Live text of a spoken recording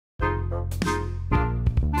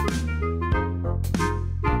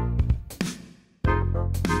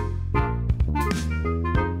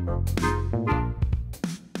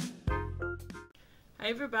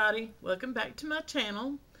everybody, welcome back to my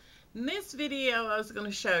channel. In this video I was going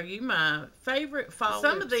to show you my favorite fall lipsticks.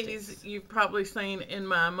 Some of these you've probably seen in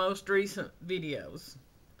my most recent videos.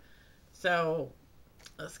 So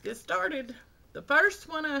let's get started. The first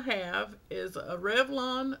one I have is a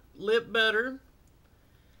Revlon lip butter,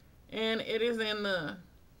 and it is in the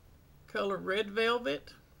color Red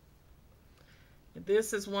Velvet.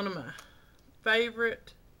 This is one of my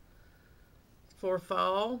favorite for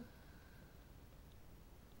fall.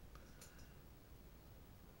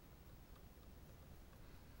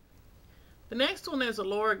 The next one is a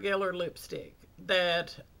Laura Geller lipstick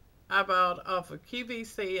that I bought off of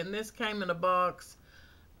QVC, and this came in a box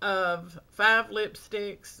of 5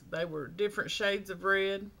 lipsticks. They were different shades of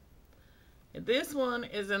red. And this one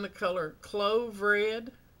is in the color Clove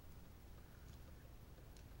Red,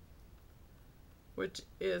 which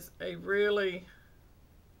is a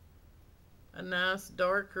nice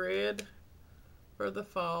dark red for the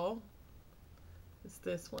fall. It's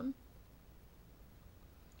this one.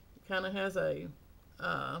 Kind of has a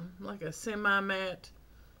like a semi-matte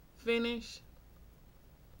finish.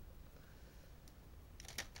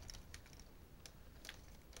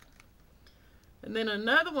 And then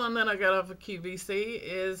another one that I got off of QVC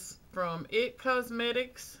is from It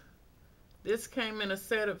Cosmetics. This came in a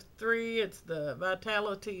set of 3. It's the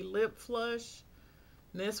Vitality Lip Flush.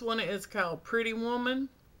 And this one is called Pretty Woman.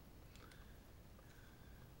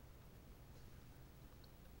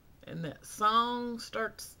 And that song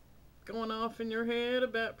starts going off in your head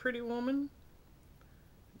about Pretty Woman.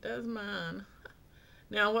 It does mine.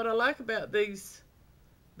 Now what I like about these,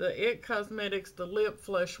 the It Cosmetics, the lip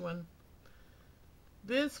flush one,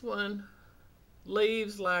 this one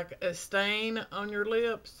leaves like a stain on your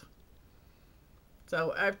lips.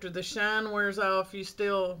 So after the shine wears off, you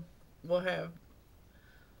still will have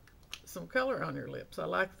some color on your lips. I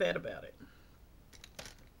like that about it.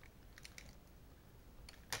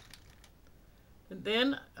 And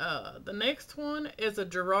then the next one is a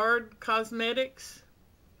Gerard Cosmetics,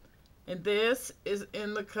 and this is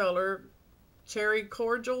in the color Cherry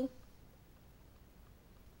Cordial.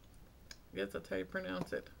 I guess that's how you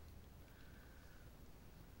pronounce it.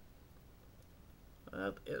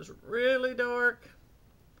 That is really dark.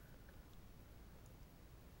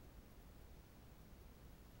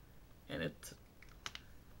 And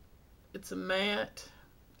it's a matte.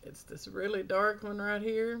 It's this really dark one right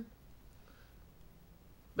here.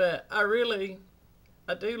 But I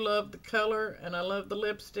do love the color, and I love the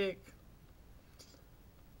lipstick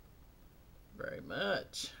very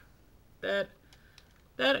much. That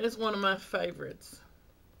is one of my favorites.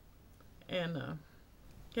 And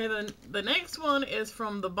okay, then the next one is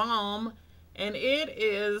from TheBalm, and it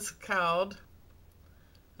is called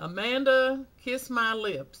Amanda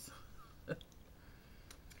Kissmylips.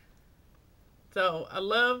 So I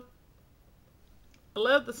love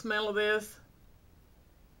the smell of this.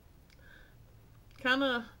 Kind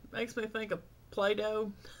of makes me think of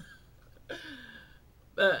Play-Doh.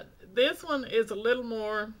 But this one is a little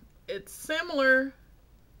more, it's similar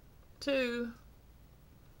to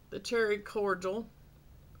the Cherry Cordial,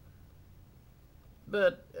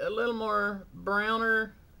 but a little more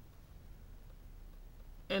browner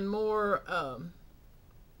and more of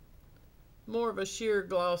a sheer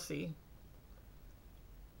glossy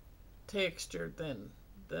texture than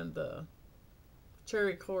the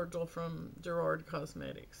Cherry Cordial from Gerard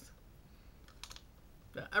Cosmetics.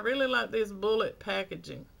 I really like this bullet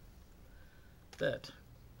packaging that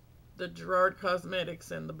the Gerard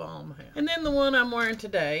Cosmetics and TheBalm have. And then the one I'm wearing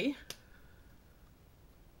today,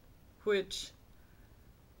 which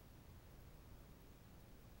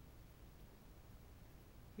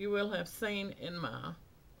you will have seen in my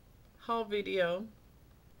haul video.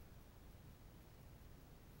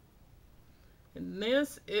 And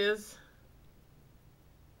this is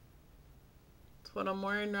what I'm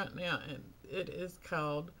wearing right now, and it is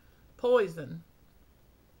called Poison,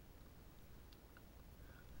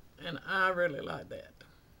 and I really like that.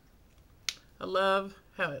 I love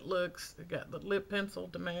how it looks. It got the lip pencil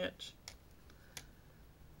to match.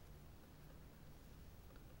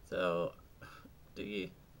 So they're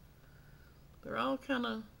all kind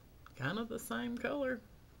of the same color.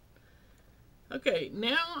 Okay,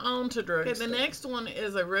 now on to drugstore. Okay, the next one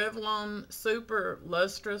is a Revlon Super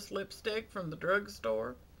Lustrous lipstick from the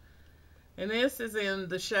drugstore. And this is in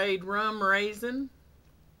the shade Rum Raisin.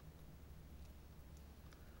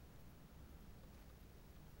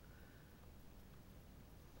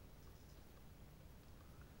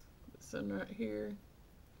 This one right here.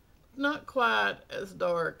 Not quite as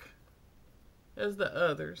dark as the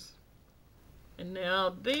others. And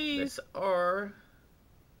now these are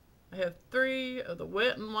I have 3 of the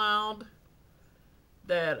Wet n Wild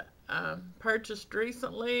that I purchased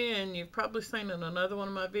recently, and you've probably seen in another one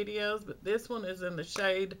of my videos, but this one is in the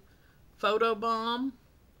shade Photobomb.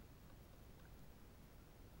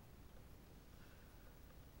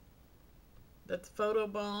 That's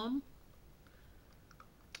Photobomb.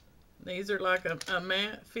 These are like a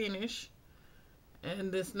matte finish.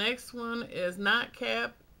 And this next one is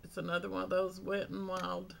Nightcap. It's another one of those Wet n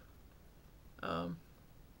Wild.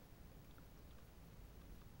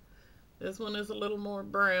 This one is a little more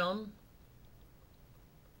brown.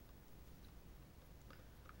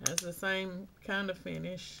 Has the same kind of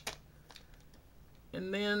finish.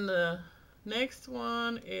 And then the next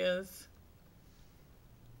one is,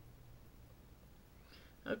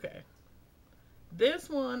 okay, this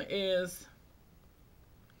one is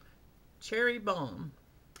Cherry Bomb.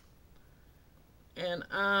 And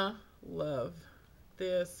I love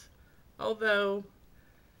this, although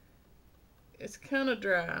it's kind of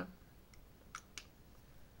dry.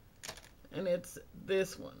 And it's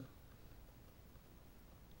this one.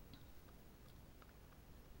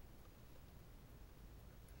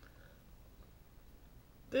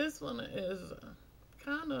 This one is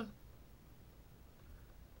kind of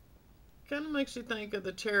makes you think of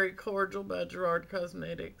the Cherry Cordial by Gerard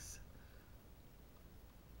Cosmetics,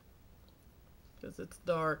 because it's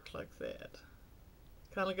dark like that.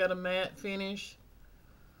 Kind of got a matte finish.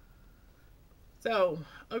 So,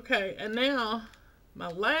 okay, and now my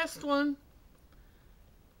last one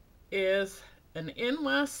is an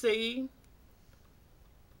NYC,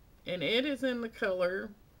 and it is in the color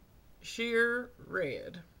Sheer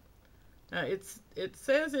Red. Now it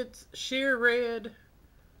says it's sheer red,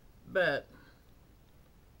 but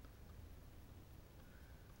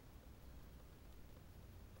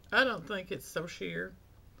I don't think it's so sheer.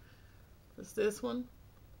 It's this one.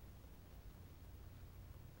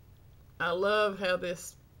 I love how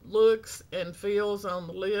this looks and feels on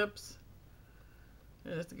the lips,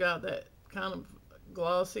 and it's got that kind of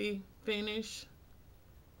glossy finish.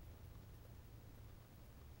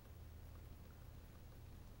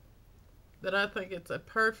 But I think it's a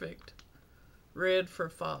perfect red for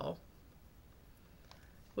fall,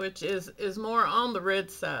 which is more on the red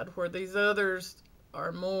side, where these others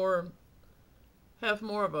are more, have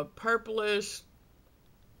more of a purplish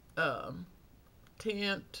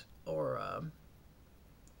tint, or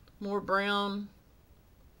more brown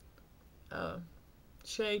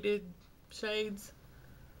shades.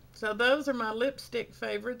 So those are my lipstick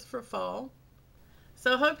favorites for fall.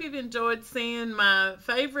 So I hope you've enjoyed seeing my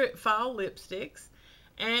favorite fall lipsticks.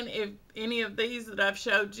 And if any of these that I've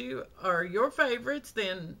showed you are your favorites,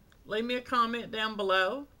 then leave me a comment down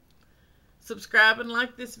below. Subscribe and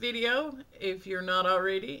like this video if you're not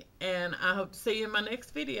already. And I hope to see you in my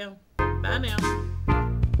next video. Bye now.